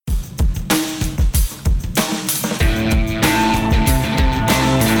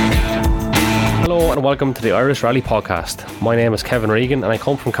Hello and welcome to the Irish Rally Podcast. My name is Kevin Regan and I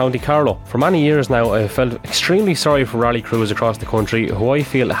come from County Carlow. For many years now I have felt extremely sorry for rally crews across the country who I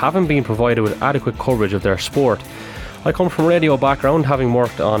feel haven't been provided with adequate coverage of their sport. I come from a radio background, having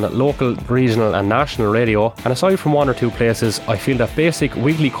worked on local, regional and national radio, and aside from one or two places, I feel that basic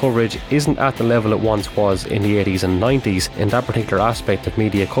weekly coverage isn't at the level it once was in the 80s and 90s in that particular aspect of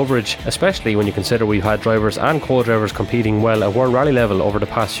media coverage, especially when you consider we've had drivers and co-drivers competing well at World Rally level over the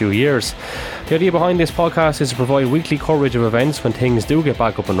past few years. The idea behind this podcast is to provide weekly coverage of events when things do get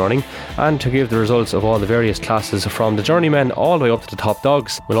back up and running, and to give the results of all the various classes from the journeymen all the way up to the top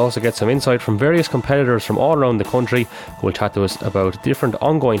dogs. We'll also get some insight from various competitors from all around the country who will chat to us about different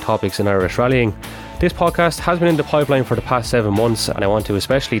ongoing topics in Irish rallying. This podcast has been in the pipeline for the past 7 months, and I want to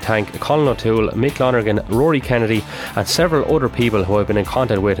especially thank Colin O'Toole, Mick Lonergan, Rory Kennedy and several other people who I've been in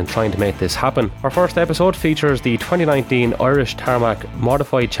contact with in trying to make this happen. Our first episode features the 2019 Irish Tarmac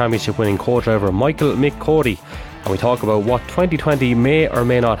Modified Championship winning co-driver Mick Coady, and we talk about what 2020 may or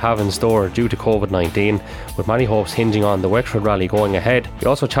may not have in store due to COVID-19, with many hopes hinging on the Wexford Rally going ahead. We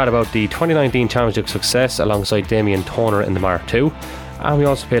also chat about the 2019 Championship success alongside Damien Toner in the Mark II, and we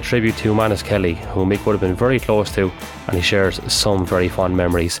also pay tribute to Manus Kelly, who Mick would have been very close to, and he shares some very fond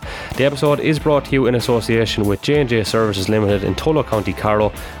memories. The episode is brought to you in association with J&J Services Limited in Tullow, County Carlow,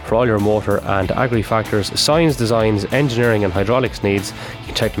 for all your motor and agri-factors, signs, designs, engineering and hydraulics needs. You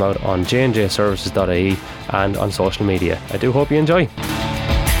can check them out on jnjservices.ie and on social media. I do hope you enjoy.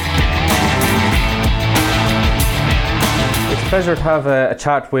 It's a pleasure to have a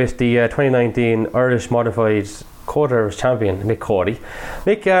chat with the 2019 Irish Modified Co-Drivers Champion, Mick Coady.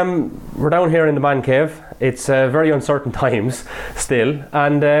 Mick, we're down here in the man cave. It's very uncertain times still,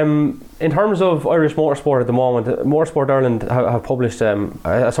 and in terms of Irish motorsport at the moment, Motorsport Ireland have published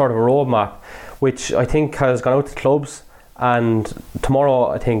a sort of a roadmap which I think has gone out to clubs, and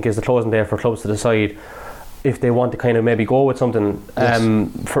tomorrow I think is the closing day for clubs to decide if they want to kind of maybe go with something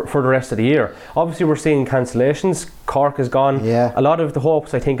for the rest of the year. Obviously we're seeing cancellations. Cork is gone. Yeah. A lot of the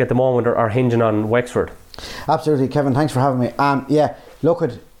hopes I think at the moment are hinging on Wexford. Absolutely, Kevin, thanks for having me. Look,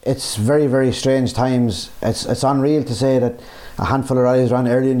 it's very, very strange times. It's unreal to say that a handful of rallies ran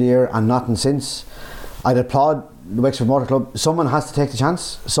early in the year and nothing since. I'd applaud the Wexford Motor Club. Someone has to take the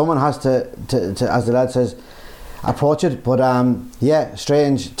chance. Someone has to as the lad says, approach it. But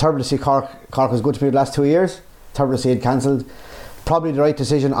strange. Terrible to see Cork. Cork was good to me the last 2 years. Terrible to see it cancelled. Probably the right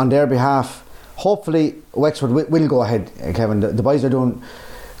decision on their behalf. Hopefully Wexford will go ahead, Kevin. The boys are doing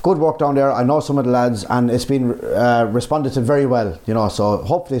good work down there. I know some of the lads, and it's been responded to very well, so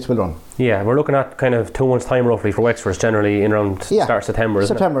hopefully it will run. Yeah, we're looking at kind of 2 months time roughly for Wexford, generally in around start September,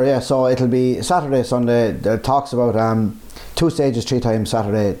 isn't September, it? So it'll be Saturday, Sunday. There talks about 2 stages 3 times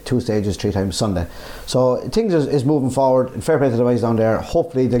Saturday, 2 stages 3 times Sunday. So things is moving forward. Fair play to the boys down there.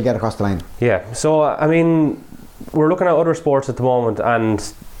 Hopefully they'll get across the line. Yeah, so I mean, we're looking at other sports at the moment,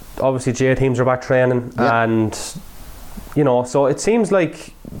 and obviously GA teams are back training, and so it seems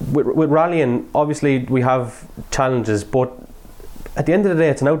like with rallying, obviously we have challenges, but at the end of the day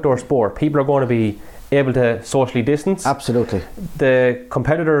it's an outdoor sport. People are going to be able to socially distance. Absolutely. The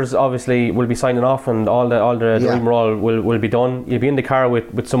competitors obviously will be signing off, and all the rigmarole will be done. You'll be in the car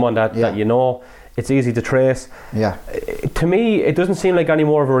with someone that you know. It's easy to trace. Yeah. To me, it doesn't seem like any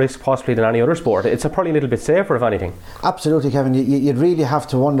more of a risk possibly than any other sport. It's probably a little bit safer, if anything. Absolutely, Kevin. You'd really have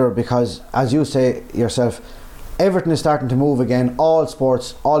to wonder, because as you say yourself, everything is starting to move again. All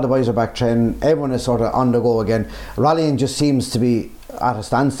sports, all the boys are back training. Everyone is sort of on the go again. Rallying just seems to be at a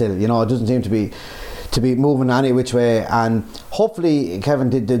standstill. It doesn't seem to be moving any which way. And hopefully, Kevin,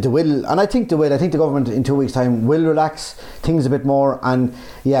 the will, and I think the government in 2 weeks' time will relax things a bit more. And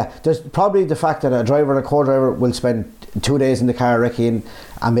there's probably the fact that a driver and a co-driver will spend 2 days in the car recceing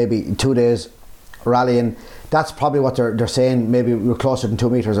and maybe 2 days rallying. That's probably what they're saying. Maybe we're closer than 2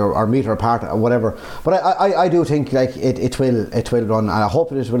 meters or meter apart or whatever. But I do think like it will run, and I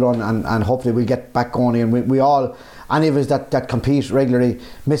hope it will run, and hopefully we'll get back going. And we all, any of us that compete regularly,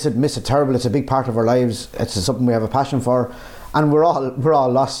 miss it terrible. It's a big part of our lives. It's something we have a passion for, and we're all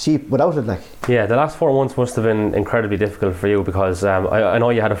lost sheep without it. Yeah, the last 4 months must have been incredibly difficult for you, because I know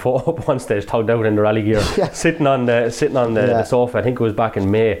you had a photo up one stage tugged out in the rally gear, sitting on the sofa. I think it was back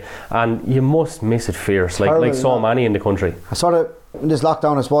in May, and you must miss it fierce, like so many in the country. I sort of, in this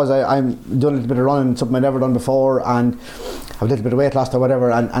lockdown, I suppose I'm doing a little bit of running, something I've never done before, and have a little bit of weight loss or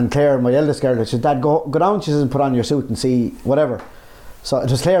whatever. And Claire, my eldest girl, she said, "Dad, go down," she says, "and put on your suit and see whatever." So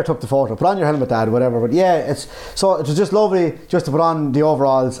it was Claire took the photo. Put on your helmet, Dad, whatever. But it was just lovely just to put on the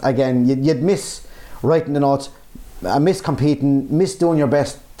overalls again. You'd miss writing the notes, miss competing, miss doing your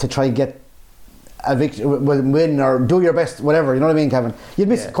best to try and get a victory, win or do your best, whatever, you know what I mean, Kevin? You'd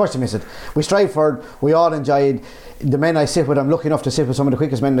miss it, of course you miss it. We strive for it, we all enjoyed. The men I sit with, I'm lucky enough to sit with some of the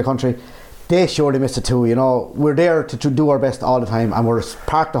quickest men in the country. They surely miss it too, you know. We're there to do our best all the time, and we're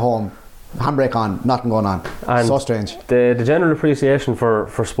parked at home, handbrake on, nothing going on. And so strange. The general appreciation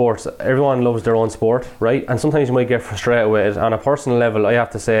for sports, everyone loves their own sport, right? And sometimes you might get frustrated with it. On a personal level, I have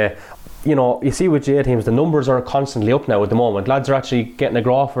to say, you know, you see with J teams, the numbers are constantly up now at the moment. Lads are actually getting a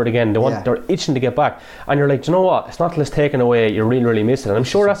graph for it again. They're itching to get back. And you're like, do you know what? It's not till it's taken away, you really, really miss it. And I'm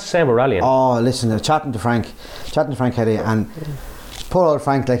sure that's the same with rallying. Oh, listen, chatting to Frank Coady, and poor old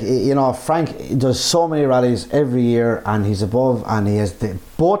Frank, like, you know, Frank does so many rallies every year, and he's above, and he has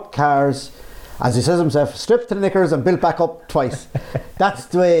both cars, as he says himself, stripped to the knickers and built back up twice. That's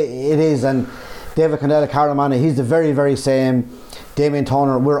the way it is. And David Condell, Carol Manny, he's the very, very same. Damien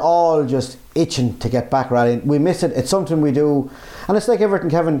Toner, we're all just itching to get back rallying. We miss it, it's something we do, and it's like everything,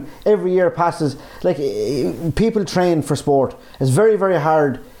 Kevin, every year passes, like, people train for sport. It's very, very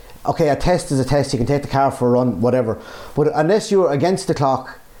hard. Okay, a test is a test, you can take the car for a run, whatever, but unless you're against the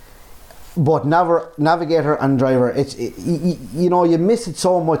clock, but navigator and driver, you know, you miss it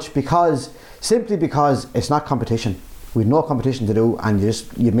so much simply because it's not competition. We've no competition to do, and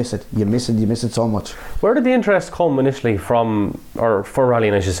you miss it so much. Where did the interest come initially from, or for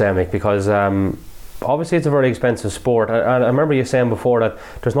rallying, I should say, Mick? Because obviously it's a very expensive sport. I remember you saying before that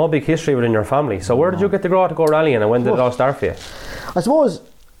there's no big history within your family. So where did you get the grow to go rallying, and when did it all start for you? I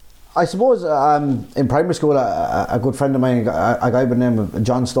suppose in primary school, a good friend of mine, a guy by the name of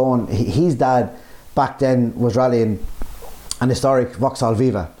John Stone, his dad back then was rallying an historic Vauxhall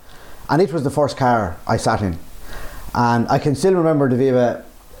Viva, and it was the first car I sat in. And I can still remember the Viva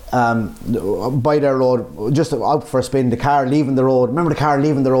by their road, just out for a spin, the car leaving the road. Remember the car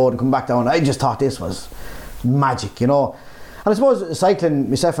leaving the road and coming back down. I just thought this was magic, you know. And I suppose cycling,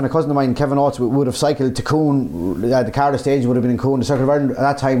 myself and a cousin of mine, Kevin Oates, would have cycled to Coon. The car stage would have been in Coon. The Circle of Ireland at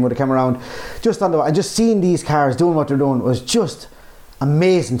that time would have come around just on the, and just seeing these cars doing what they're doing was just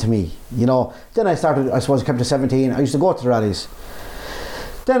amazing to me, you know. Then I started, I suppose, I kept to 17. I used to go to the rallies.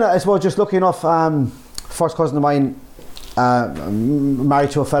 Then I suppose, just lucky enough, first cousin of mine,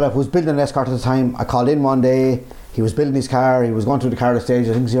 married to a fella who was building an escort at the time. I called in one day. He was building his car. He was going through the car stage,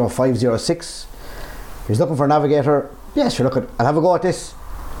 I think 0506. He was looking for a navigator. Yeah, sure, look, I'll have a go at this.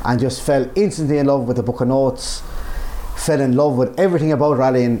 And just fell instantly in love with the book of notes. Fell in love with everything about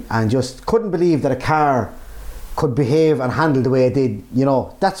rallying, and just couldn't believe that a car could behave and handle the way it did. You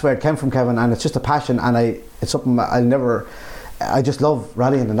know, that's where it came from, Kevin. And it's just a passion, and it's something I just love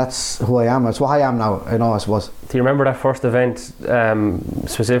rallying, and that's who I am. It's what I am now, you know, I suppose. Do you remember that first event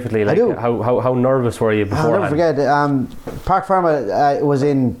specifically? Like, I do. How nervous were you beforehand? I'll never forget. Park Pharma was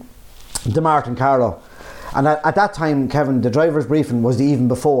in the Martin Carlo, and at that time, Kevin, the driver's briefing was the evening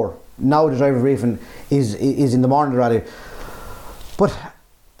before. Now the driver's briefing is in the morning rally. But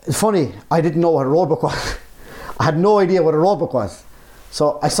it's funny, I didn't know what a roadbook was. I had no idea what a roadbook was.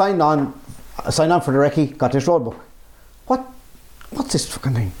 So I signed on for the recce, got this roadbook. What's this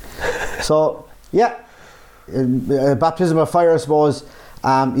fucking thing? So, yeah, baptism of fire, I suppose.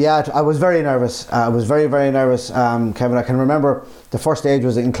 I was very nervous. I was very, very nervous, Kevin. I can remember the first stage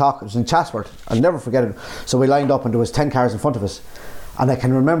was in Clock, it was in Chatsworth. I'll never forget it. So we lined up and there was 10 cars in front of us. And I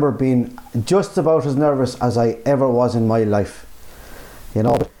can remember being just about as nervous as I ever was in my life. You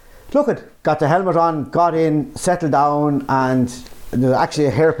know, got the helmet on, got in, settled down, and there was actually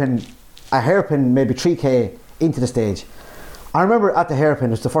a hairpin maybe 3k into the stage. I remember at the hairpin,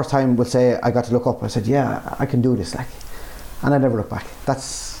 it was the first time, we'll say, I got to look up. I said, yeah, I can do this, like. And I never looked back.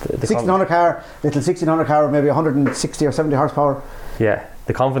 That's the 1600 car, little 1600 car with maybe 160 or 70 horsepower. Yeah,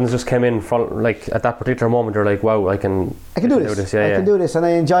 the confidence just came in from, like, at that particular moment. You're like, wow, I can do this. I can do this, and I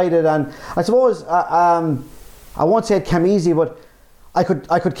enjoyed it. And I suppose I won't say it came easy, but I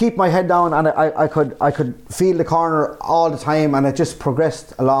could keep my head down, and I could feel the corner all the time, and it just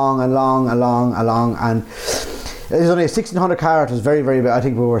progressed along, and it was only a 1600 car. It was very, very big. I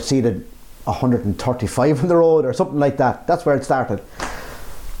think we were seated 135 on the road or something like that. That's where it started.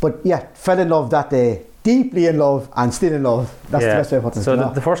 But yeah, fell in love that day, deeply in love, and still in love. That's the best way of putting it. So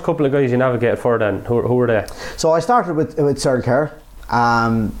the first couple of guys you navigated for then, who were they? So I started with Searle Kerr.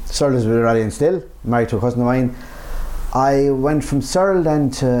 Searle is with rallying still, married to a cousin of mine. I went from Searle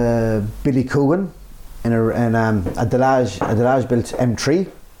then to Billy Coogan in a Delage built M3.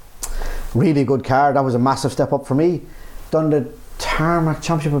 Really good car. That was a massive step up for me. Done the Tarmac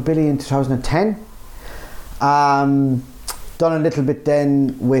Championship with Billy in 2010. Done a little bit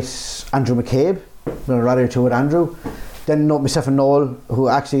then with Andrew McCabe. Done a rally or two with Andrew. Then myself and Noel, who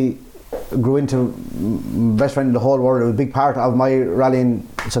actually grew into best friend in the whole world. It was a big part of my rallying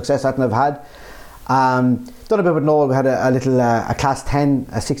success that I've had. Done a bit with Noel. We had a little a class 10,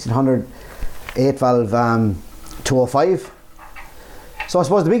 a 1600 8 valve 205. So I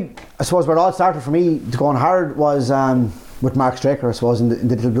suppose where it all started for me to going hard was with Mark Straker, I suppose, in the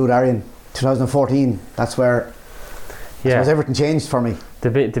Little Blue Darien 2014. That's where I suppose everything changed for me. The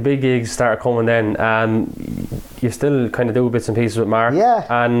big gigs started coming then. You still kind of do bits and pieces with Mark. Yeah.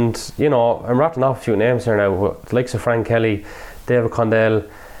 And, you know, I'm rattling off a few names here now. The likes of Frank Kelly, David Condell,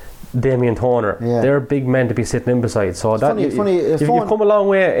 Damien Toner. Yeah. They're big men to be sitting in beside. So you've come a long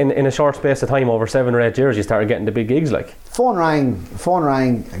way in a short space of time. Over 7 or 8 years you started getting the big gigs like. Phone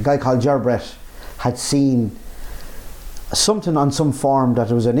rang, a guy called Ger Brett had seen something on some forum that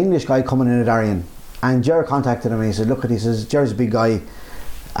there was an English guy coming in at Darien, and Ger contacted him and he said, look, he says, Ger's a big guy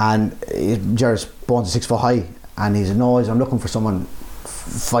and Ger's bones are 6 foot high, and he said, no, I'm looking for someone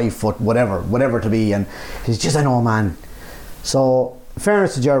 5 foot whatever to be, and he says, just I know, man. So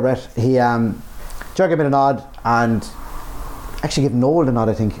fairness to Ger Brett, Ger gave me a nod, and actually gave Noel the nod,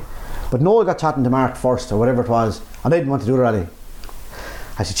 I think, but Noel got chatting to Mark first or whatever it was, and I didn't want to do the rally.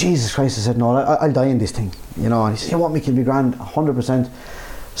 I said, Jesus Christ, I said, no, I'll die in this thing, you know. And he said, you want me to be grand, 100%.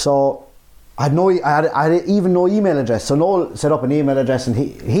 So I had even no email address. So Noel set up an email address, and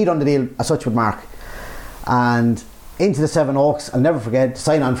he done the deal as such with Mark. And into the Seven Oaks, I'll never forget,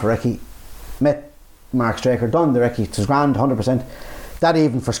 sign on for recce, met Mark Straker, done the recce, it was grand, 100%. That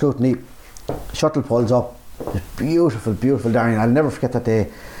evening for scrutiny, shuttle pulls up, this beautiful Darien. I'll never forget that day.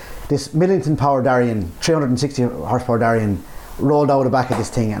 This Millington power Darien, 360 horsepower Darien, rolled out the back of this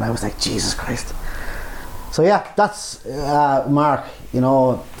thing, and I was like, Jesus Christ. So yeah, that's Mark, you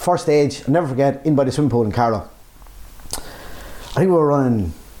know, first stage, I'll never forget, in by the swimming pool in Carlow. I think we were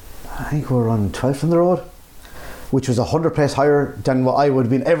running 12th on the road, which was 100 place higher than what I would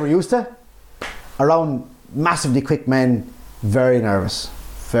have been ever used to. Around massively quick men, very nervous,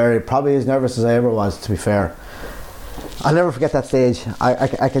 probably as nervous as I ever was, to be fair. I'll never forget that stage.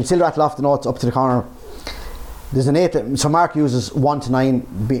 I can still rattle off the notes up to the corner. There's an 8, so Mark uses 1 to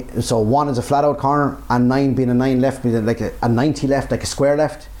 9, so 1 is a flat out corner, and 9 being a 9 left, being like a 90 left, like a square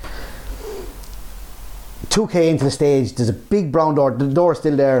left. 2k into the stage, there's a big brown door, the door is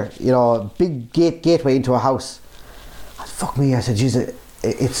still there, you know, big gateway into a house. Fuck me, I said, Jesus,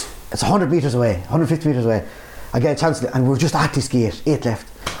 it's 100 metres away, 150 metres away. I get a chance, and we're just at this gate, 8 left.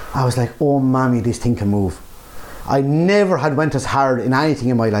 I was like, oh mammy, this thing can move. I never had went as hard in anything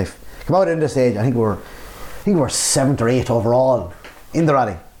in my life. Come out in the stage, I think we were 7th or 8th overall in the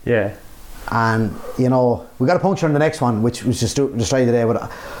rally. Yeah. And you know, we got a puncture in the next one, which was just destroyed today.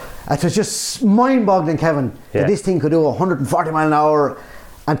 But it was just mind-boggling, Kevin, that this thing could do 140 mile an hour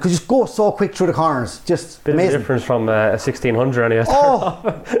and could just go so quick through the corners. Just bit amazing. Of a difference from a 1600 anyway.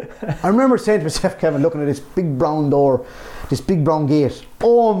 Oh, I remember saying to myself, Kevin, looking at this big brown door, this big brown gate.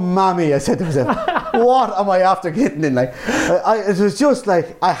 Oh, mammy, I said to myself, what am I after getting in? Like, it was just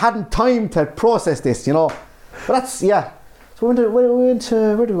like I hadn't time to process this, you know. But that's, yeah. So we went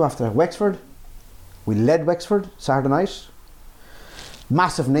to where did we go after? Wexford. We led Wexford Saturday night.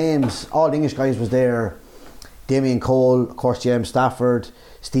 Massive names. All the English guys was there. Damien Cole, of course, James Stafford,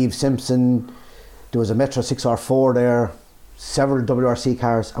 Steve Simpson. There was a Metro 6R4 there. Several WRC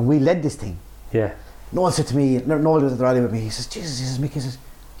cars, and we led this thing. Yeah. Noel said to me, Noel was at the rally with me. He says, Jesus, he says, Mick, he says,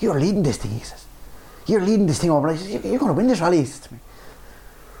 you're leading this thing. He says, you're leading this thing over. I says, you're going to win this rally. He says to me.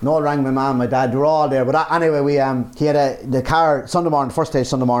 Noel rang my mum, my dad, they were all there. But anyway, he had the car Sunday morning, first stage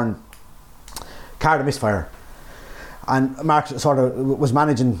Sunday morning, car to misfire. And Mark sort of was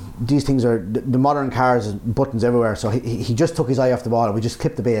managing these things, are the modern cars and buttons everywhere. So he just took his eye off the ball, and we just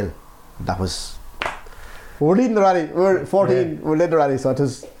clipped the bail. That was, we were leading the rally. We were 14, we were leading the rally. So that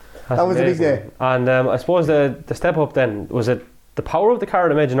was amazing. A big day. And I suppose the step up then, was it the power of the car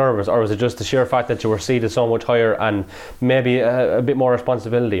that made you nervous, or was it just the sheer fact that you were seated so much higher and maybe a bit more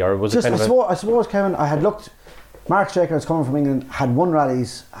responsibility, or was just, it kind I suppose, Kevin, I had looked, Mark Straker is coming from England, had won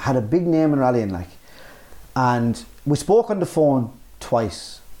rallies, had a big name in rallying, like, and we spoke on the phone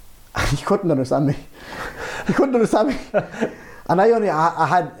twice, and he couldn't understand me. And I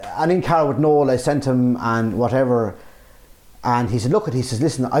had an in-car with Noel, I sent him and whatever, and he said,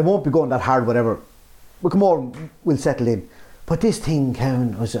 listen, I won't be going that hard, whatever, we'll come over, we'll settle in. But this thing,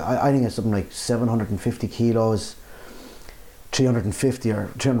 Kevin, was, I think it's something like 750 kilos, 350 or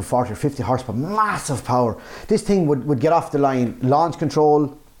 340 or 50 horsepower, massive power. This thing would get off the line, launch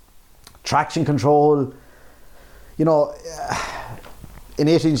control, traction control, you know, an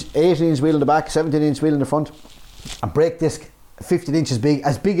 18-inch wheel in the back, 17-inch wheel in the front, a brake disc 15 inches big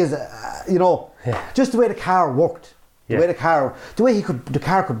as you know, just the way the car worked. The way the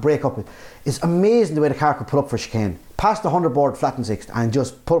car could break up. It's amazing the way the car could put up for chicane. Past the 100 board flat and sixth and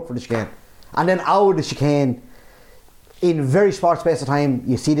just put up for the chicane. and then out of the chicane, in a very short space of time,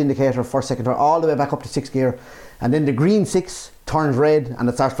 you see the indicator, first, second, third, all the way back up to 6th gear, and then the green 6 turns red and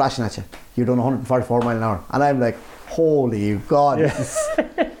it starts flashing at you. You're doing 144 mile an hour, and I'm like, holy God, this is,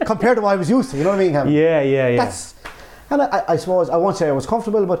 compared to what I was used to, you know what I mean, Kevin? Yeah. And I suppose, I won't say I was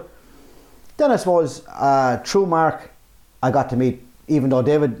comfortable, but then I suppose through Mark, I got to meet, even though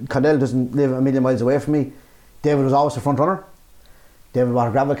David Condell doesn't live a million miles away from me, David was always the front runner. David bought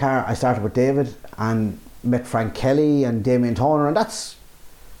a gravel car, I started with David, and met Frank Kelly and Damien Toner, and that's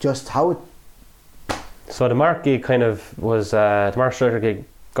just how it. So the Mark gig kind of was the Mark Strider gig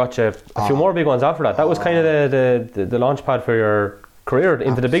got you a few more big ones after that. That was kind of the launch pad for your career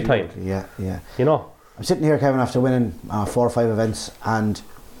into the big time. Yeah. You know, I'm sitting here, Kevin, after winning 4 or 5 events, and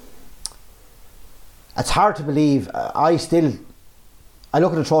it's hard to believe. I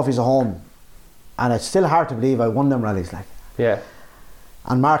look at the trophies at home, and it's still hard to believe I won them rallies. Like, yeah.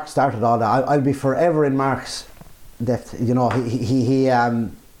 And Mark started all that. I'll be forever in Mark's debt. You know, he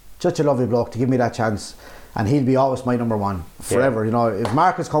such a lovely bloke to give me that chance, and he'll be always my number one forever. You know, if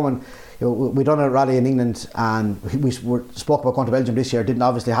Mark is coming, you know, we done a rally in England, and we spoke about going to Belgium this year. It didn't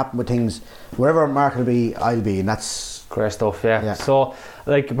obviously happen with things. Wherever Mark will be, I'll be, and that's great stuff. Yeah. So,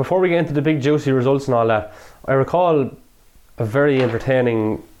 like, before we get into the big juicy results and all that, I recall a very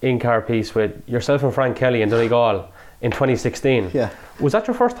entertaining in-car piece with yourself and Frank Kelly in Donegal in 2016. Yeah. Was that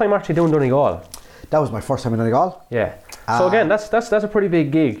your first time actually doing Donegal? That was my first time in Donegal. Yeah. So again, that's a pretty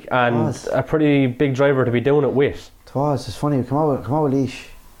big gig and a pretty big driver to be doing it with. It was. It's funny. We come out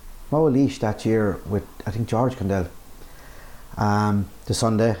with Leash that year with, I think, George Condell. The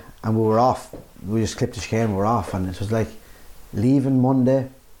Sunday, and we were off. We just clipped the chicane. We were off, and it was like leaving Monday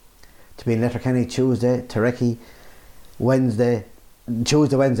to be in Letterkenny Tuesday, Terecki Wednesday,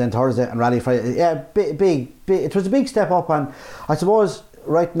 Wednesday and Thursday, and rally Friday. Yeah, big. It was a big step up, and I suppose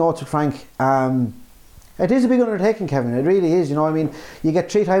writing notes with Frank. It is a big undertaking, Kevin. It really is. You know, I mean, you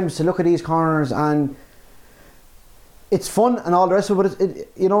get 3 times to look at these corners, and it's fun and all the rest of it. But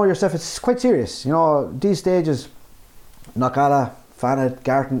you know yourself, it's quite serious. You know, these stages, Knockalla, Fanet,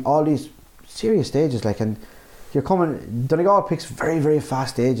 Garton, all these serious stages. Like, and you're coming. Donegal picks very, very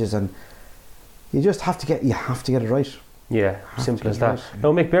fast stages, and you just have to get it right. Yeah, simple as that.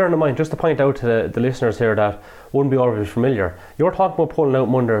 Now, Mick, bearing in mind, just to point out to the listeners here that wouldn't be already familiar, you're talking about pulling out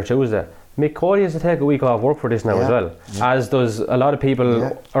Monday or Tuesday. Mick Coady has to take a week off work for this now as well, as does a lot of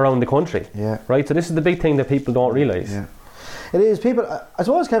people around the country. Yeah. Right? So this is the big thing that people don't realise. Yeah. It is. People, I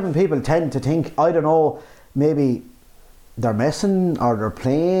suppose, Kevin, people tend to think, I don't know, maybe they're messing or they're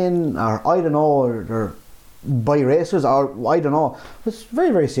playing, or I don't know, or they're by racers, or I don't know. It's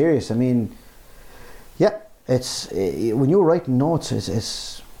very, very serious. I mean, it's when you're writing notes,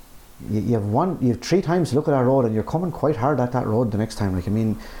 it's you have 3 times to look at that road, and you're coming quite hard at that road the next time. Like, I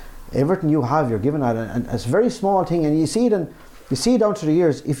mean, everything you have, you're giving at it, and it's a very small thing, and you see it down through the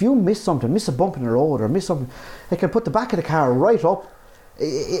years. If you miss a bump in the road or miss something, it can put the back of the car right up.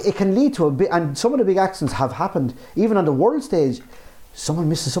 It can lead to a bit, and some of the big accidents have happened even on the world stage. Someone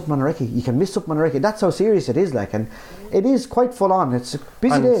misses something on a recce. You can miss something on a recce. That's how serious it is, like, and it is quite full on. It's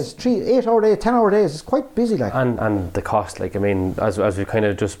busy days, 8-hour days, 10-hour days. It's quite busy, like. And the cost, like, I mean, as we kind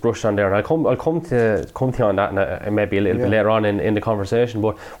of just brushed on there, and I'll come to you on that, and maybe a little bit later on in the conversation.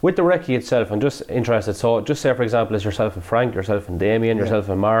 But with the recce itself, I'm just interested. So, just say for example, it's yourself and Frank, yourself and Damien, yourself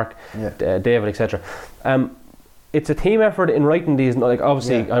and Mark, David, etc. It's a team effort in writing these. Like,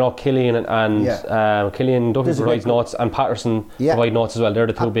 obviously, I know Killian and Killian Duffy provides notes, and Patterson provide notes as well. They're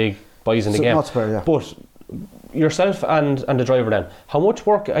the 2 big boys in the game. But yourself and the driver, then, how much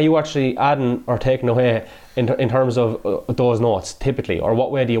work are you actually adding or taking away in terms of those notes typically, or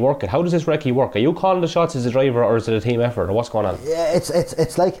what way do you work it? How does this recce work? Are you calling the shots as a driver, or is it a team effort, or what's going on? Yeah,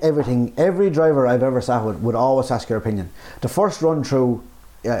 it's like everything. Every driver I've ever sat with would always ask your opinion. The first run through,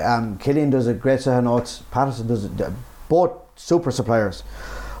 Killian does a great set of notes, Patterson does it, both super suppliers.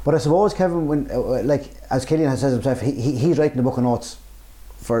 But I suppose, Kevin, when like as Killian has said himself, he's writing the book of notes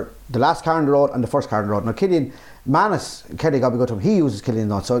for the last car on the road and the first car on the road. Now, Killian, Manus Kelly got to go to him, he uses Killian's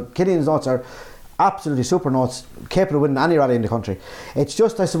notes. So Killian's notes are absolutely super notes, capable of winning any rally in the country. It's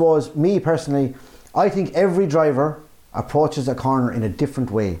just, I suppose, me personally, I think every driver approaches a corner in a different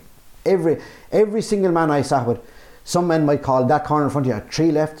way. Every single man I sat with, some men might call that corner in front of you a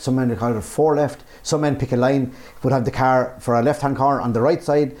 3 left, some men would call it a 4 left, some men pick a line, would have the car for a left hand corner on the right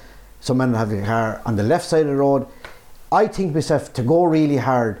side, some men would have the car on the left side of the road. I think myself, to go really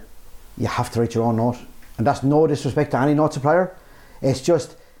hard, you have to write your own note, and that's no disrespect to any note supplier. It's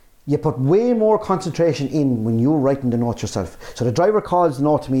just you put way more concentration in when you're writing the note yourself. So the driver calls the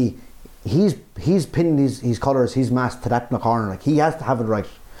note to me, he's pinning his colours, his mask to that in the corner, like he has to have it right.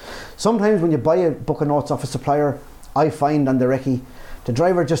 Sometimes when you buy a book of notes off a supplier, I find on the recce, the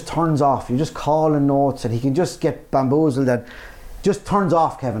driver just turns off. You just call in notes and he can just get bamboozled and just turns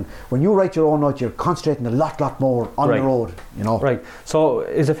off, Kevin. When you write your own notes, you're concentrating a lot more on the road, you know. Right. So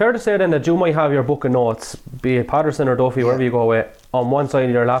is it fair to say then that you might have your book of notes, be it Patterson or Duffy, wherever you go away, on one side of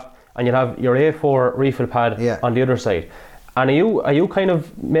your lap, and you'll have your A4 refill pad on the other side? And are you kind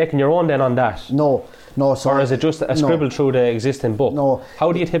of making your own then on that? No. So or is it just a scribble through the existing book? No.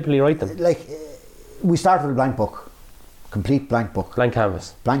 How do you typically write them? Like, we start with a blank book, complete blank book. Blank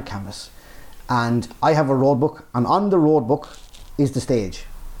canvas. Blank canvas. And I have a road book, and on the road book is the stage.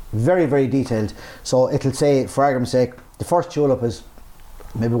 Very, very detailed. So it'll say, for argument's sake, the first tulip is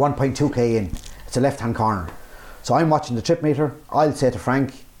maybe 1.2k in. It's a left-hand corner. So I'm watching the trip meter. I'll say to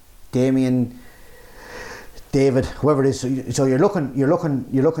Frank, Damien, David, whoever it is. So you're looking,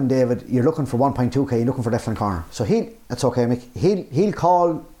 David. You're looking for 1.2k. You're looking for left-hand corner. So that's okay, Mick. He'll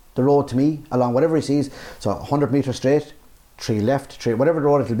call the road to me along whatever he sees. So 100 metres straight, 3 left, 3 whatever the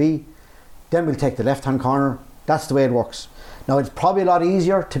road it'll be. Then we'll take the left-hand corner. That's the way it works. Now it's probably a lot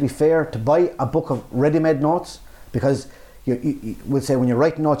easier, to be fair, to buy a book of ready-made notes, because you will say when you're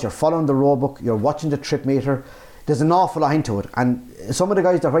writing notes, you're following the road book, you're watching the trip meter. There's an awful lot into it, and some of the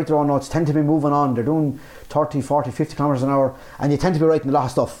guys that write their own notes tend to be moving on. They're doing 30, 40, 50 kilometres an hour, and you tend to be writing a lot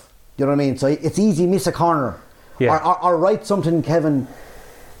of stuff. You know what I mean? So it's easy, miss a corner, or write something, Kevin.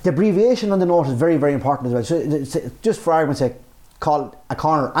 The abbreviation on the note is very, very important as well. So just for argument's sake, call a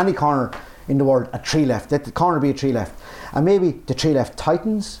corner, any corner in the world, a 3 left. Let the corner be a 3 left. And maybe the 3 left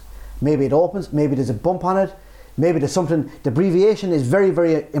tightens, maybe it opens, maybe there's a bump on it, maybe there's something. The abbreviation is very,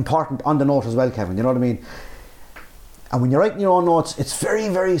 very important on the note as well, Kevin. You know what I mean? And when you're writing your own notes, it's very,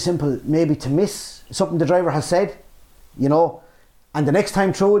 very simple maybe to miss something the driver has said, you know, and the next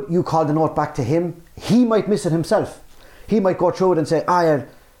time through it, you call the note back to him. He might miss it himself. He might go through it and say, I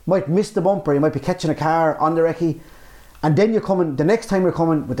might miss the bumper, you might be catching a car on the recce. And then the next time you're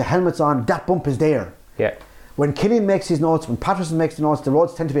coming with the helmets on, that bump is there. Yeah. When Killian makes his notes, when Patterson makes the notes, the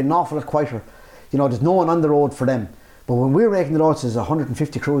roads tend to be an awful lot quieter. You know, there's no one on the road for them. But when we're making the notes, there's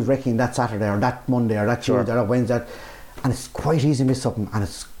 150 crews wrecking that Saturday or that Monday or that Tuesday or that Wednesday. And it's quite easy to miss something, and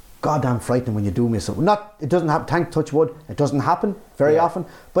it's goddamn frightening when you do miss something. It doesn't happen, thank touch wood, it doesn't happen very often,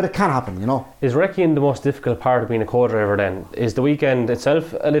 but it can happen, you know. Is wrecking the most difficult part of being a co-driver then? Is the weekend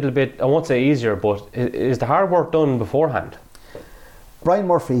itself a little bit, I won't say easier, but is the hard work done beforehand? Brian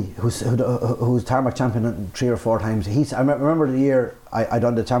Murphy, who's Tarmac champion 3 or 4 times, I remember the year I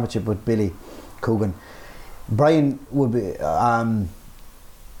done the championship with Billy Coogan. Brian would be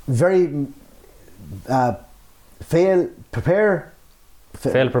very prepare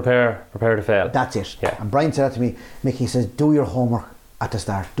to fail. That's it. Yeah. And Brian said that to me, Mickey says, do your homework at the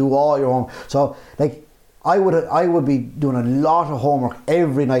start. Do all your homework. So like I would be doing a lot of homework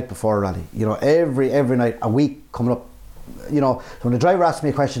every night before a rally. You know, every night, a week coming up. You know, when the driver asks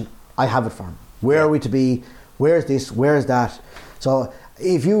me a question, I have it for him. Where are we to be? Where's this? Where's that? So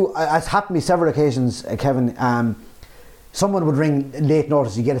it's happened to me several occasions, Kevin. Someone would ring late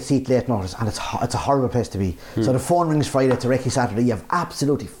notice, you get a seat late notice, and it's a horrible place to be. So the phone rings Friday, it's a recce Saturday, you have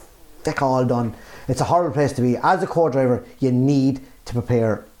absolutely feck all done. It's a horrible place to be. As a co-driver, you need to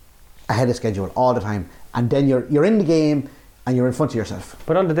prepare ahead of schedule all the time, and then you're in the game and you're in front of yourself.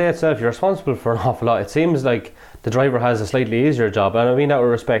 But on the day itself, you're responsible for an awful lot. It seems like the driver has a slightly easier job, and I mean that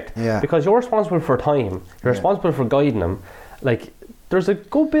with respect, because you're responsible for time, you're responsible for guiding them. Like, there's a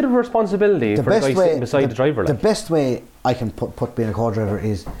good bit of responsibility for the guy sitting beside the driver. The best way I can put being a co-driver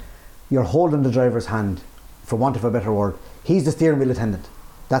is you're holding the driver's hand, for want of a better word. He's the steering wheel attendant.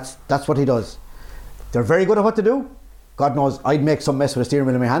 That's what he does. They're very good at what to do. God knows I'd make some mess with a steering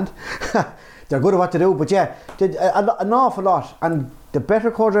wheel in my hand. They're good at what to do, but yeah, an awful lot. And the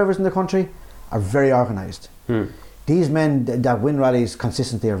better co-drivers in the country are very organised. These men that win rallies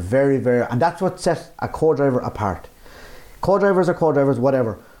consistently are very, very, and that's what sets a co-driver apart. Co-drivers are co-drivers,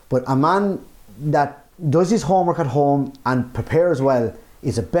 whatever, but a man that does his homework at home and prepares well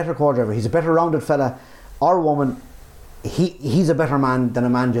is a better co-driver. He's a better rounded fella or woman. He's a better man than a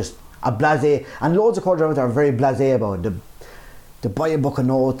man just a blasé. And loads of co-drivers are very blasé about it. They buy a book of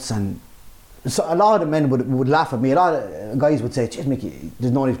notes, and so a lot of the men would laugh at me. A lot of guys would say, "Jeez, Mickey,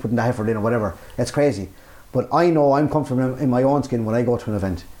 there's no need putting the effort in or whatever. It's crazy." But I know I'm comfortable in my own skin when I go to an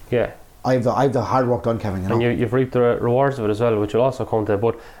event. Yeah. I've the hard work done, Kevin. You know? And you've reaped the rewards of it as well, which will also come to.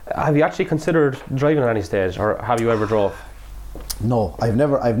 But have you actually considered driving at any stage, or have you ever drove? No, I've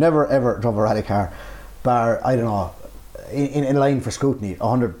never ever drove a rally car, bar, I don't know, in line for scrutiny,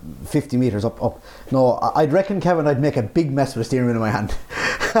 150 metres up. No, I'd reckon, Kevin, I'd make a big mess with the steering wheel in my hand.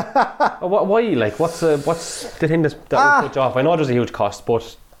 Why? Like, what's the thing that would put you off? I know there's a huge cost,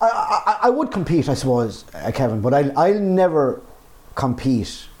 but I would compete, I suppose, Kevin, but I'll never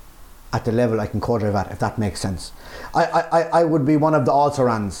compete at the level I can co-drive at, if that makes sense. I would be one of the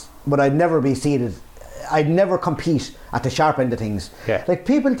also-rans, but I'd never be seated. I'd never compete at the sharp end of things. Yeah. Like,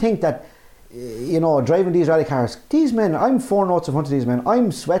 people think that, driving these rally cars, these men, I'm 4 notes in front of these men,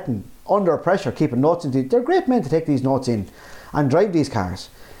 I'm sweating under pressure, keeping notes in. They're great men to take these notes in and drive these cars.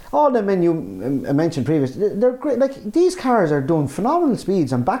 All the men you mentioned previously, they're great. Like, these cars are doing phenomenal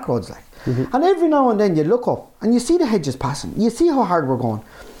speeds on back roads, like. Mm-hmm. And every now and then you look up and you see the hedges passing. You see how hard we're going.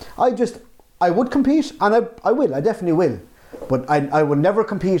 I would compete, and I definitely will. But I would never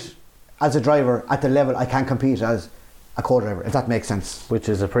compete as a driver at the level I can compete as a co-driver, if that makes sense. Which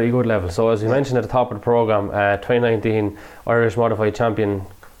is a pretty good level. So as you mentioned at the top of the programme, 2019 Irish Modified Champion,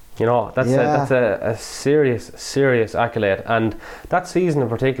 that's a serious accolade. And that season in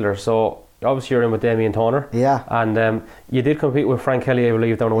particular, so obviously you're in with Damien Toner. Yeah. And you did compete with Frank Kelly, I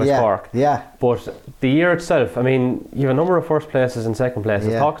believe, down in West Cork. Yeah. But the year itself, I mean, you have a number of first places and second places.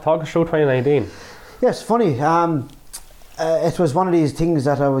 Yeah. Talk us through 2019. Yes, funny. It was one of these things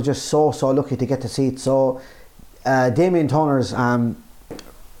that I was just so lucky to get to see it. So Damien Toner's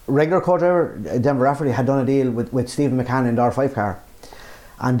regular co-driver, Denver Rafferty, had done a deal with Stephen McCann in the R5 car.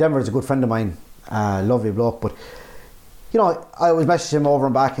 And Denver's a good friend of mine, lovely bloke. But, I always messaged him over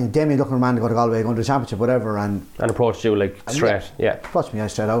and back, and Damien looking for a man to go to Galway, going to the championship, whatever. And approached you straight, yeah. Approached me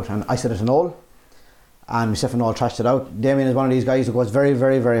straight out, and I said it to Noel. And myself and Noel trashed it out. Damien is one of these guys who goes very,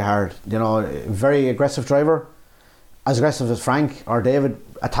 very, very hard. Very aggressive driver. As aggressive as Frank or David.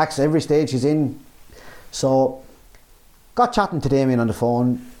 Attacks every stage he's in. So, got chatting to Damien on the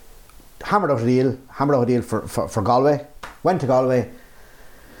phone. Hammered out a deal for Galway. Went to Galway.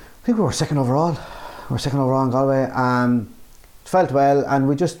 I think we were second overall. In Galway. Felt well, and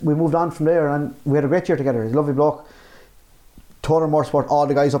we moved on from there, and we had a great year together. He's a lovely bloke. Total Motorsport, all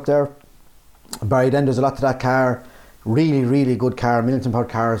the guys up there. Barry then does a lot to that car. Really, really good car, Millington powered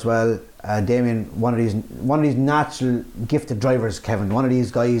car as well. Damien, one of these natural gifted drivers, Kevin. One of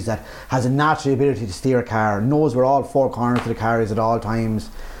these guys that has a natural ability to steer a car, knows where all 4 corners of the car is at all times.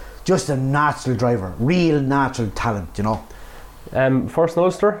 Just a natural driver, real natural talent, First in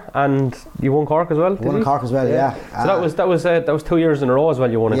Ulster, and you won Cork as well. Won in Cork as well, yeah. So that was 2 years in a row as well.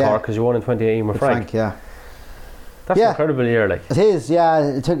 You won in Cork, because you won in 2018 with Frank. Yeah. That's an incredible year, like. It is, yeah.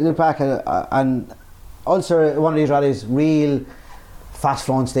 It took it back, and Ulster, one of these rallies, real fast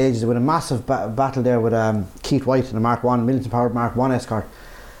flowing stages with a massive battle there with Keith White in a Mark 1, Millington powered Mark 1 Escort.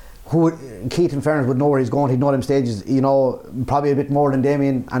 Keith, in fairness, would know where he's going. He'd know them stages, probably a bit more than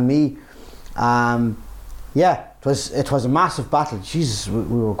Damien and me. It was a massive battle. Jesus, we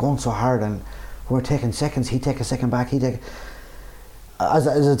were going so hard, and we were taking seconds. He'd take a second back. As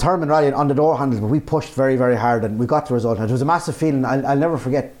a tournament rally on the door handles, but we pushed very, very hard, and we got the result. And it was a massive feeling. I'll never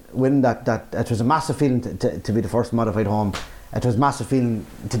forget winning that. It was a massive feeling to be the first modified home. It was a massive feeling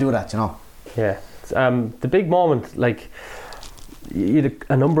to do that, Yeah. The big moment, like, you had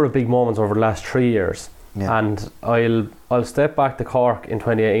a number of big moments over the last 3 years. Yeah. And I'll step back to Cork in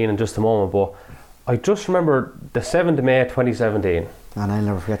 2018 in just a moment, but I just remember the 7th of May 2017. And I'll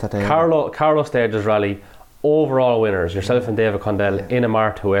never forget that day. Carlo Stages Rally, overall winners, yourself and David Condell in a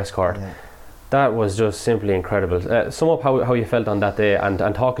Mark 2 Escort. Yeah. That was just simply incredible. Sum up how you felt on that day, and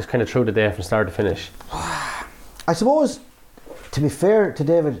talk us kind of through the day from start to finish. I suppose, to be fair to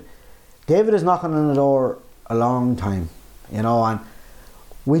David is knocking on the door a long time, and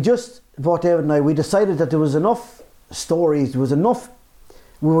both David and I, we decided that there was enough stories, we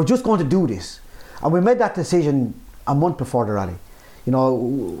were just going to do this. And we made that decision a month before the rally. It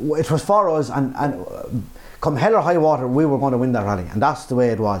was for us, and come hell or high water, we were going to win that rally, and that's the way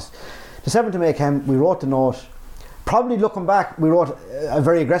it was. The 7th of May came, we wrote the note. Probably looking back, we wrote a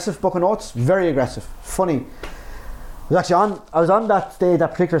very aggressive book of notes, very aggressive. Funny. I was on that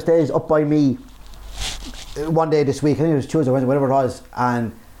particular stage up by me one day this week. I think it was Tuesday, Wednesday, whatever it was,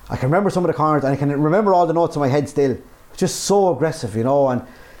 and I can remember some of the corners, and I can remember all the notes in my head still. Just so aggressive, and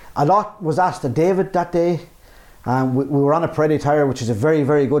a lot was asked of David that day. We were on a Pirelli tyre, which is a very,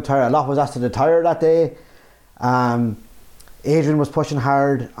 very good tyre. A lot was asked of the tyre that day. Adrian was pushing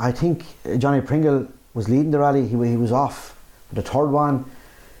hard. I think Johnny Pringle was leading the rally. He was off the third one.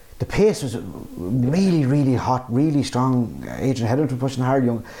 The pace was really, really hot, really strong. Adrian Headland was pushing hard.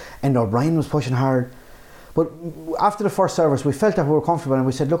 Enda O'Brien was pushing hard. But after the first service, we felt that we were comfortable, and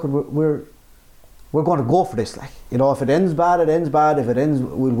we said, look, we're going to go for this. If it ends bad, it ends bad. If it ends,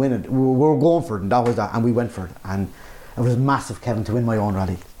 we'll win it. We're going for it, and that was that. And we went for it. And it was massive, Kevin, to win my own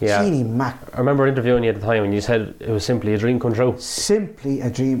rally. Yeah. Jeannie Mac. I remember interviewing you at the time, and you said it was simply a dream come true. Simply a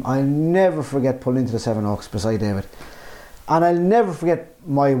dream. I'll never forget pulling into the Seven Oaks beside David. And I'll never forget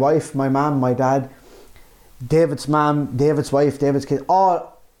my wife, my mum, my dad, David's mum, David's wife, David's kids,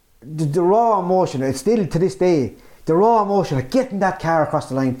 all the raw emotion. It's still to this day the raw emotion of getting that car across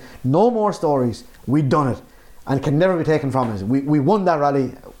the line. No more stories. We'd done it, and it can never be taken from us. We won that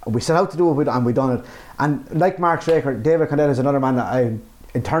rally. We set out to do it, and we done it. And like Mark Straker, David Condell is another man that I'm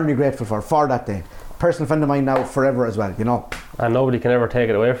eternally grateful for that day. Personal friend of mine now forever as well, you know. And nobody can ever take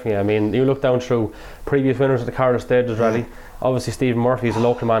it away from you. I mean, you look down through previous winners of the Cardiff Stages Rally. Obviously, Stephen Murphy is a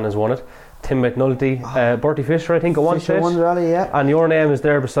local man, has won it. Tim McNulty, Bertie Fisher, I think, at one stage. Won the rally, yeah. And your name is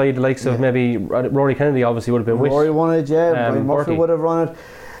there beside the likes of maybe Rory Kennedy. Obviously, would have been with. Rory won it, yeah. Brian Murphy would have won it.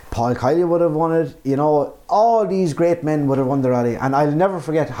 Paul Kiley would have won it. You know, all these great men would have won the rally. And I'll never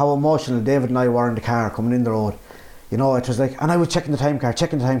forget how emotional David and I were in the car coming in the road. You know, it was like, and I was checking the time card.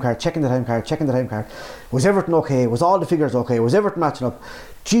 Was everything okay? Was all the figures okay? Was everything matching up?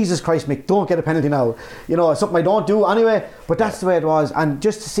 Jesus Christ, Mick, don't get a penalty now. You know, it's something I don't do anyway, but that's the way it was. And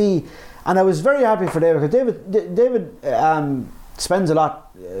just to see, and I was very happy for David, because David spends a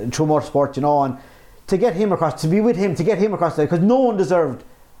lot through motorsport, you know, and to get him across, to be with him, to get him across there, because no one deserved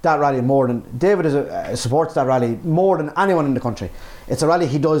that rally more than David supports that rally more than anyone in the country. It's a rally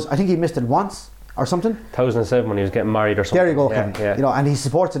he does. I think he missed it once or something. 2007 when he was getting married or something. There you go, Kevin. Yeah. You know, and he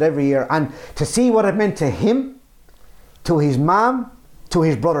supports it every year. And to see what it meant to him, to his mum, to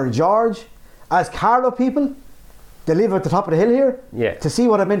his brother George, as Carlow people, they live at the top of the hill here. Yeah. To see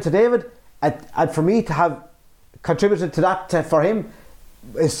what it meant to David, and for me to have contributed to that for him,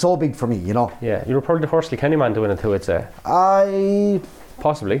 is so big for me, you know. Yeah, you were probably the first Kilkenny man doing it too, I'd say.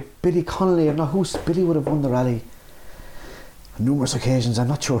 Possibly. Billy Connolly, I'm not who's Billy would have won the rally on numerous occasions. I'm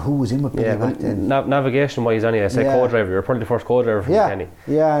not sure who was in with Billy back then. Navigation wise anyway, say co-driver, you're probably the first co-driver from Kilkenny.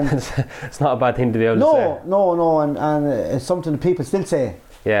 Yeah. And it's not a bad thing to be able to say. No, and it's something that people still say.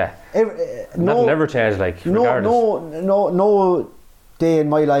 Yeah. That'll never change, like, regardless. No day in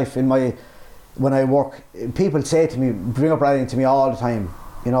my life, when I work, people say to me, bring up rallying to me all the time.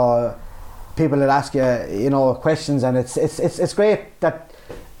 You know, people that ask you know, questions, and it's great that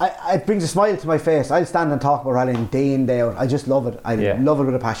it brings a smile to my face. I'll stand and talk about rallying day in, day out. I just love it. I love it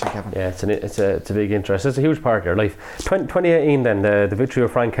with a passion, Kevin. Yeah, it's a big interest. It's a huge part of your life. 2018 then, the victory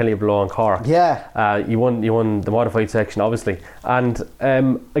of Frank Kelly below in Cork. Yeah. You won the modified section, obviously. And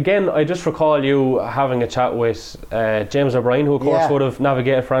again, I just recall you having a chat with James O'Brien, who of course would have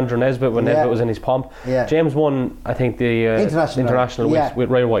navigated for Andrew Nesbitt when Nesbitt was in his pomp. Yeah. James won, I think, the international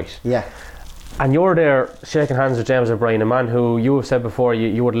with Ray White. Yeah. And you're there shaking hands with James O'Brien, a man who you have said before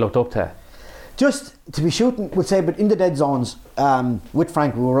you would have looked up to. Just to be shooting, we'll say, but in the dead zones, with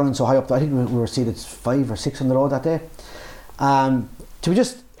Frank, we were running so high up, I think we were seated 5 or 6 on the road that day. To be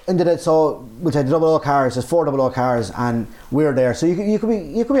just in the dead, so we'll say the double O cars, there's 4 double O cars, and we're there. So you could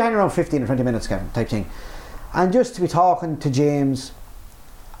be hanging around 15 or 20 minutes, Kevin, type thing. And just to be talking to James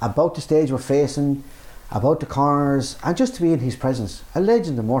about the stage we're facing, about the corners, and just to be in his presence. A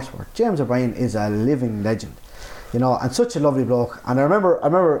legend in motorsport. James O'Brien is a living legend, you know, and such a lovely bloke. And I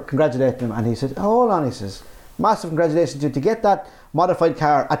remember congratulating him, and he said, hold on, he says, massive congratulations to get that modified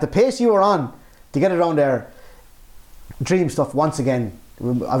car at the pace you were on, to get it around there. Dream stuff once again.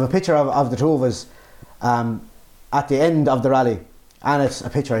 I have a picture of the two of us at the end of the rally, and it's a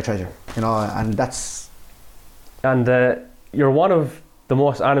picture I treasure, you know, and that's... And you're one of the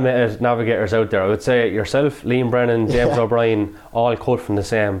most animated navigators out there. I would say yourself, Liam Brennan, James O'Brien, all cut from the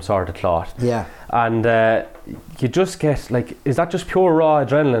same sort of cloth. Yeah. And you just get, like, is that just pure raw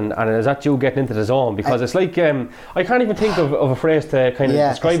adrenaline, and is that you getting into the zone? Because it's like, I can't even think of a phrase to kind of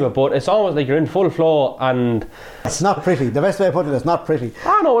describe it, but it's almost like you're in full flow, and it's not pretty. The best way to put it, it's not pretty.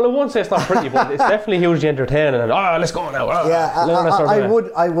 I know, well, I won't say it's not pretty, but it's definitely hugely entertaining, and let's go now. I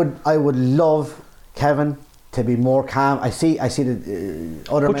would love, Kevin, to be more calm. I see the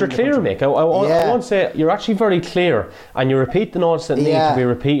other. But you're clear, Mick. I won't say you're actually very clear, and you repeat the notes that need to be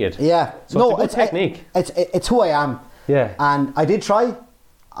repeated. Yeah. So it's a good technique. It's who I am. Yeah. And I did try.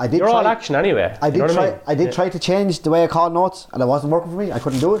 You're all action anyway. I did try to change the way I called notes, and it wasn't working for me. I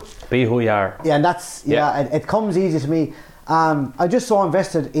couldn't do it. Be who you are. Yeah, and that's it comes easy to me. I'm just so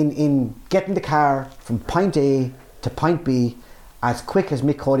invested in getting the car from point A to point B as quick as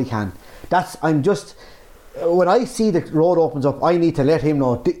Mick Coady can. When I see the road opens up, I need to let him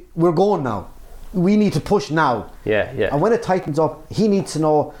know we're going now. We need to push now. Yeah. And when it tightens up, he needs to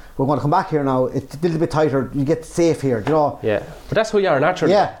know we're going to come back here now. It's a little bit tighter. You get safe here, you know. Yeah, but that's who you are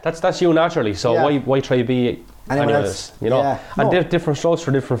naturally. Yeah, that's you naturally. So why try to be anyone else. You know, and different strokes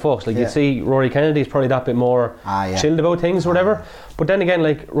for different folks. Like you see, Rory Kennedy's probably that bit more chilled about things or whatever. But then again,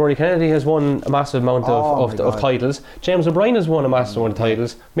 like Rory Kennedy has won a massive amount of titles. James O'Brien has won a massive amount of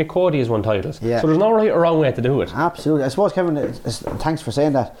titles. Mick Coady has won titles. So there's no right or wrong way to do it. Absolutely. I suppose, Kevin, thanks for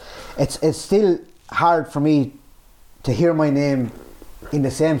saying that. It's still hard for me to hear my name in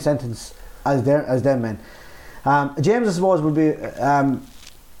the same sentence as them men. James, I suppose, would be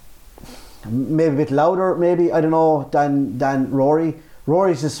maybe a bit louder, maybe, I don't know, than Rory.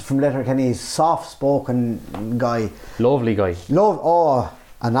 Rory's just from Letterkenny, he's soft-spoken guy. Lovely guy.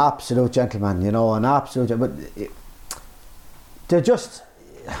 An absolute gentleman, you know, but they're just,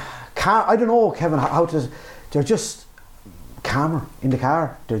 I don't know, Kevin, they're just calmer in the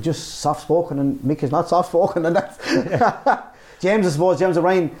car. They're just soft-spoken, and Mick is not soft-spoken, and that's... James, I suppose, James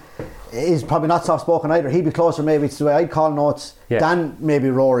O'Brien is probably not soft-spoken either. He'd be closer maybe to the way I'd call notes than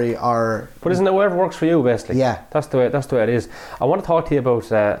maybe Rory or... But isn't it whatever works for you, basically? Yeah. That's the way it is. I want to talk to you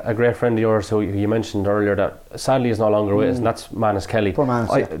about a great friend of yours who you mentioned earlier that sadly is no longer with us, and that's Manus Kelly. Poor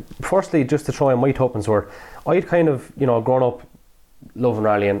Manus, Firstly, just to try and my tuppence word, I'd kind of, you know, grown up loving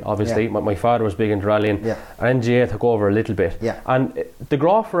rallying, obviously. My father was big into rallying, and then GA took over a little bit. And the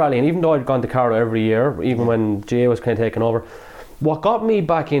graph for rallying, even though I'd gone to Carlow every year, even when GA was kind of taking over, what got me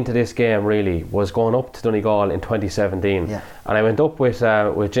back into this game really was going up to Donegal in 2017, and I went up with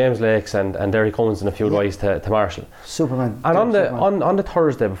James Lakes and Derry Cummins and a few guys to Marshall. Superman. And on the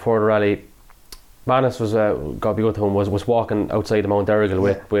Thursday before the rally, Manus was got to be good to him, was walking outside the Mount Errigal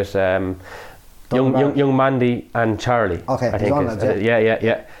with young Mandy and Charlie. Okay, I think.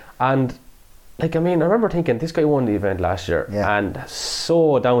 And like, I mean, I remember thinking this guy won the event last year, and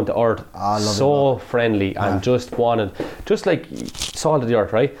so down to earth, so friendly, and just like salt of the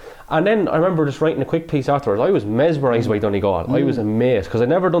earth, right? And then I remember just writing a quick piece afterwards. I was mesmerised by Donegal. I was amazed because I'd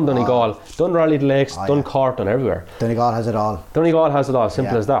never done Donegal, done Rally the Lakes, done Cork, done everywhere. Donegal has it all.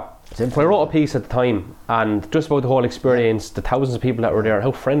 Simple as that. I wrote a piece at the time, and just about the whole experience, the thousands of people that were there,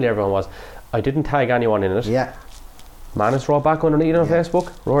 how friendly everyone was. I didn't tag anyone in it. Manus wrote back underneath on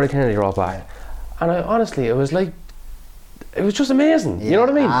Facebook. Rory Kennedy wrote back. And honestly, it was just amazing. You know what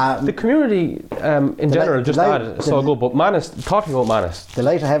I mean? The community in general just added so good. But Manus, talking about Manus. The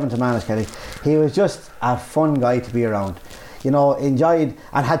light of heaven to Manus Kelly. He was just a fun guy to be around. You know, enjoyed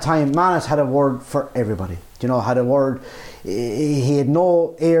and had time. Manus had a word for everybody. You know, had a word. He had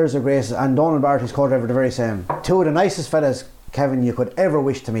no airs or graces. And Donald Barrett, his co-driver, the very same. Two of the nicest fellas, Kevin, you could ever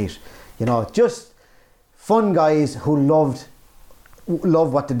wish to meet. You know, just fun guys who loved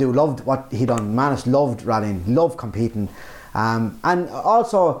what to do, loved what he done. Manus loved rallying, loved competing, and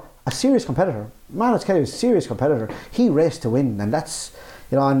also a serious competitor. Manus Kelly was a serious competitor. He raced to win, and that's,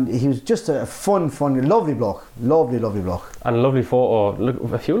 you know, and he was just a fun, lovely bloke, lovely bloke. And a lovely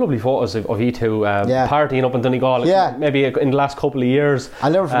photo, a few lovely photos of you two partying up in Donegal. Maybe in the last couple of years.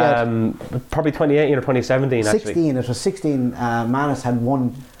 I'll never forget. Probably 2018 or 2017. 16. It was 16. Manus had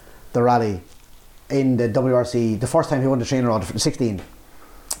won the rally in the WRC, the first time he won the trainer round, 16.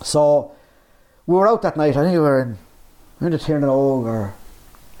 So we were out that night. I think we were in the Tiernanog or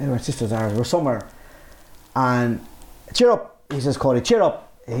anyway, Sisters Ours. We were somewhere, and cheer up, he says, Coady, cheer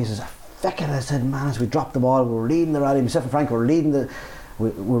up. He says, feck it, I said, man, as we dropped the ball, we were leading the rally. Myself and Frank were leading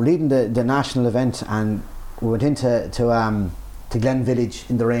the national event, and we went into to Glen Village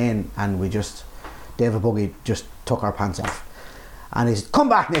in the rain, and David Buggy just took our pants off. And he said, come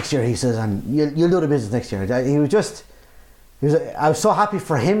back next year, he says, and you'll do the business next year. I was so happy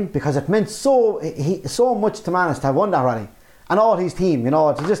for him because it meant so much to Manus to have won that rally and all his team. You know,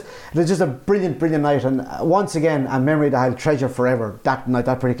 it was just a brilliant night, and once again a memory that I'll treasure forever. That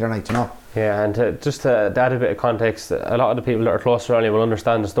particular night, you know. Yeah, and to add a bit of context, a lot of the people that are close to rally will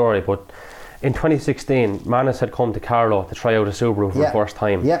understand the story, but in 2016, Manus had come to Carlow to try out a Subaru for the first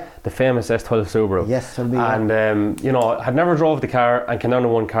time. The famous S12 Subaru. Yes, it'll be. And you know, had never drove the car and came down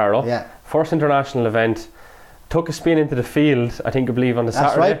and won Carlow. First international event. Took a spin into the field, I believe on the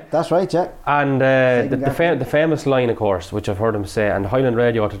Saturday. That's right, yeah. And the famous line, of course, which I've heard him say, and Highland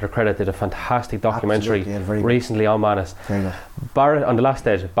Radio, to their credit, did a fantastic documentary recently on Manus. Very good. Barrett, on the last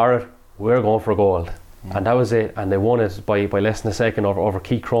stage, Barrett, we're going for gold. And that was it. And they won it by less than a second over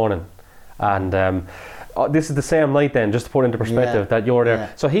Keith Cronin. And this is the same night then, just to put into perspective, that you're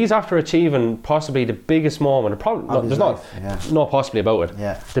there. So he's after achieving possibly the biggest moment, there's no possibly about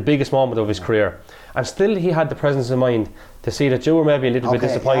it, the biggest moment of his career. And still he had the presence of mind to see that you were maybe a little bit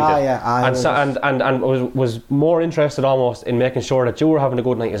disappointed, and was more interested almost in making sure that you were having a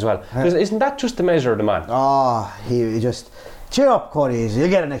good night as well. Isn't that just the measure of the man? Oh, he just, cheer up, Coady, you'll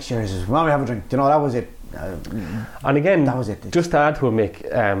get it next year. He says, "Why don't we have a drink?" You know, that was it. And again, that was it. Just to add to it,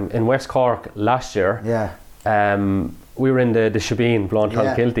 Mick, in West Cork last year, we were in the Shebeen,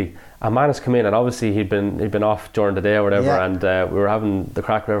 Blonde-Kilty, and Manus come in, and obviously he'd been off during the day or whatever, and we were having the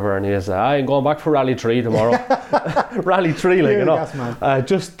crack river, and he was I'm going back for Rally 3 tomorrow. Rally 3, like, you know. Gas, man.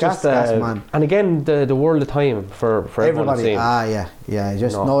 Just man. And again, the world of time for everybody. Everyone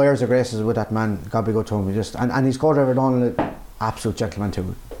Just no airs or graces with that man. God be good to him. And he's co-driver Donald, absolute gentleman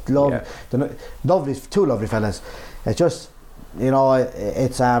too. Lovely, two lovely fellas. It's just, you know,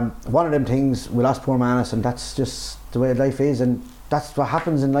 it's one of them things. We lost poor Manus, and that's just the way life is, and that's what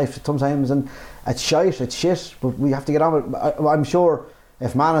happens in life sometimes, and it's shit, but we have to get on with it. I'm sure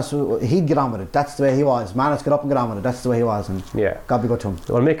if Manus, he'd get on with it. That's the way he was. Manus got up and get on with it. That's the way he was, and God be good to him.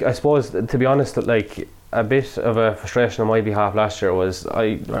 Well, Mick, I suppose, to be honest, like, a bit of a frustration on my behalf last year was,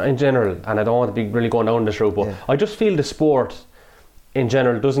 in general, and I don't want to be really going down this route, but I just feel the sport in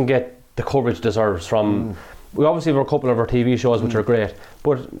general doesn't get the coverage it deserves from... We obviously have a couple of our TV shows which are great,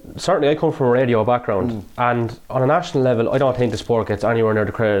 but certainly I come from a radio background, and on a national level I don't think the sport gets anywhere near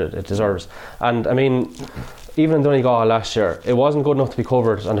the credit it deserves. And I mean, even in Donegal last year, it wasn't good enough to be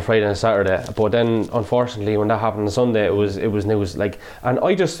covered on the Friday and Saturday, but then unfortunately when that happened on Sunday, it was news. Like, and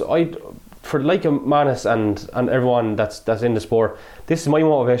I for like Manus and everyone that's in the sport, this is my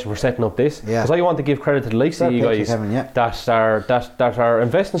motivation for setting up this, because I want to give credit to the likes of you guys, Kevin, that are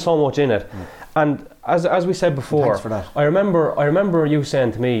investing so much in it. And as we said before, thanks for that. I remember you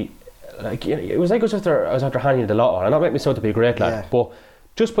saying to me, like, it was like I was after handing you the lot on, and that made me sound to be a great lad, but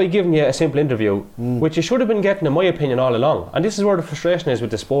just by giving you a simple interview, which you should have been getting, in my opinion, all along. And this is where the frustration is with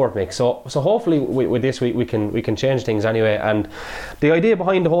the sport, Mick. So hopefully with this we can change things anyway. And the idea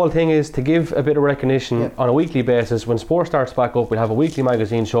behind the whole thing is to give a bit of recognition on a weekly basis. When sport starts back up, we'll have a weekly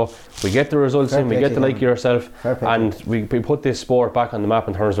magazine show. We get the results in, we get the like yourself, and we put this sport back on the map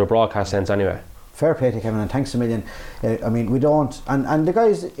in terms of a broadcast sense anyway. Fair play to Kevin, and thanks a million. I mean, we don't, and the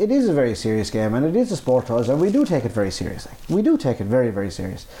guys, it is a very serious game, and it is a sport to us, and we do take it very seriously. We do take it very, very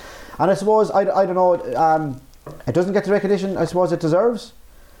serious. And I suppose, I don't know, it doesn't get the recognition I suppose it deserves,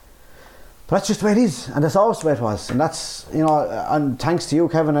 but that's just the way it is, and that's always the way it was. And that's, you know, and thanks to you,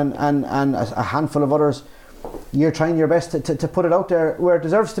 Kevin, and a handful of others, you're trying your best to put it out there where it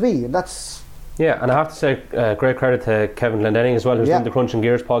deserves to be. And that's... Yeah, and I have to say great credit to Kevin Glendenning as well, who's doing the Crunching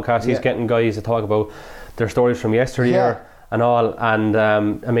Gears podcast. He's getting guys to talk about their stories from yesteryear and all, and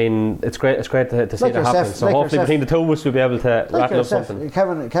I mean, it's great to see like that happen. So hopefully between the two of us we'll be able to rattle up something.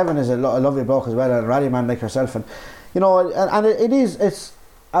 Kevin is a lovely bloke as well, and a rally man like yourself, and you know, and it's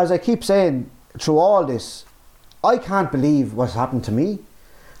as I keep saying through all this, I can't believe what's happened to me,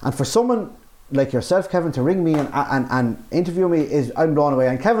 and for someone like yourself, Kevin, to ring me and interview me, I'm blown away.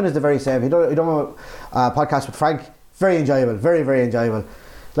 And Kevin is the very same. He done a podcast with Frank, very enjoyable, very, very enjoyable.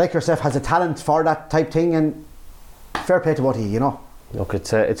 Like yourself, has a talent for that type thing, and fair play to what he, you know. Look,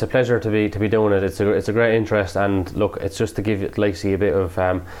 it's a pleasure to be doing it. It's a great interest, and look, it's just to give Lacey a bit of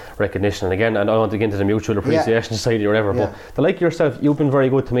recognition. And again, I don't want to get into the mutual appreciation society or whatever, but the like yourself, you've been very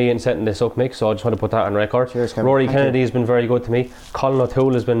good to me in setting this up, Mick. So I just want to put that on record. Cheers, Kevin. Rory Kennedy has been very good to me. Colin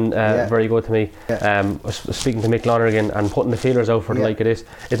O'Toole has been very good to me. Speaking to Mick Lonergan and putting the feelers out for the like of this.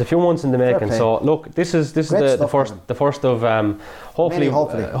 It's a few months in the making. So look, this is the first of hopefully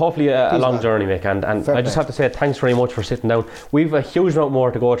a long journey, Mick. And I just have to say thanks very much for sitting down. We've a huge amount more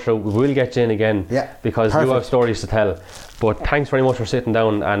to go through. We will get you in again because you have stories to tell. But thanks very much for sitting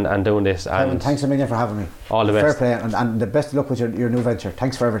down and doing this. Kevin, thanks a million for having me. All the best. Fair play, and the best of luck with your new venture.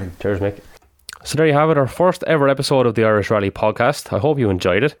 Thanks for everything. Cheers, Mick. So there you have it, our first ever episode of the Irish Rally podcast. I hope you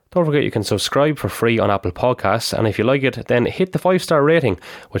enjoyed it. Don't forget you can subscribe for free on Apple Podcasts, and if you like it, then hit the 5-star rating,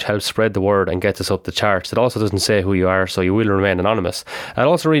 which helps spread the word and gets us up the charts. It also doesn't say who you are, so you will remain anonymous. I'd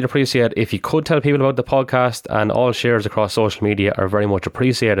also really appreciate if you could tell people about the podcast, and all shares across social media are very much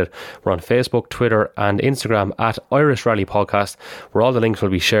appreciated. We're on Facebook, Twitter and Instagram at Irish Rally Podcast, where all the links will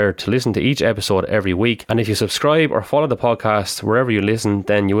be shared to listen to each episode every week. And if you subscribe or follow the podcast wherever you listen,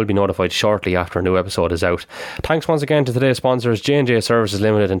 then you will be notified shortly after a new episode is out. Thanks once again to today's sponsors, J&J Services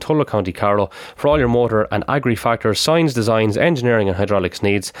Limited in Tullow, County Carlow, for all your motor and agri-factor signs, designs, engineering and hydraulics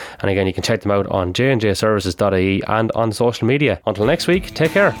needs. And again, you can check them out on jnjservices.ie and on social media. Until next week,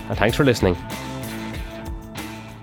 take care and thanks for listening.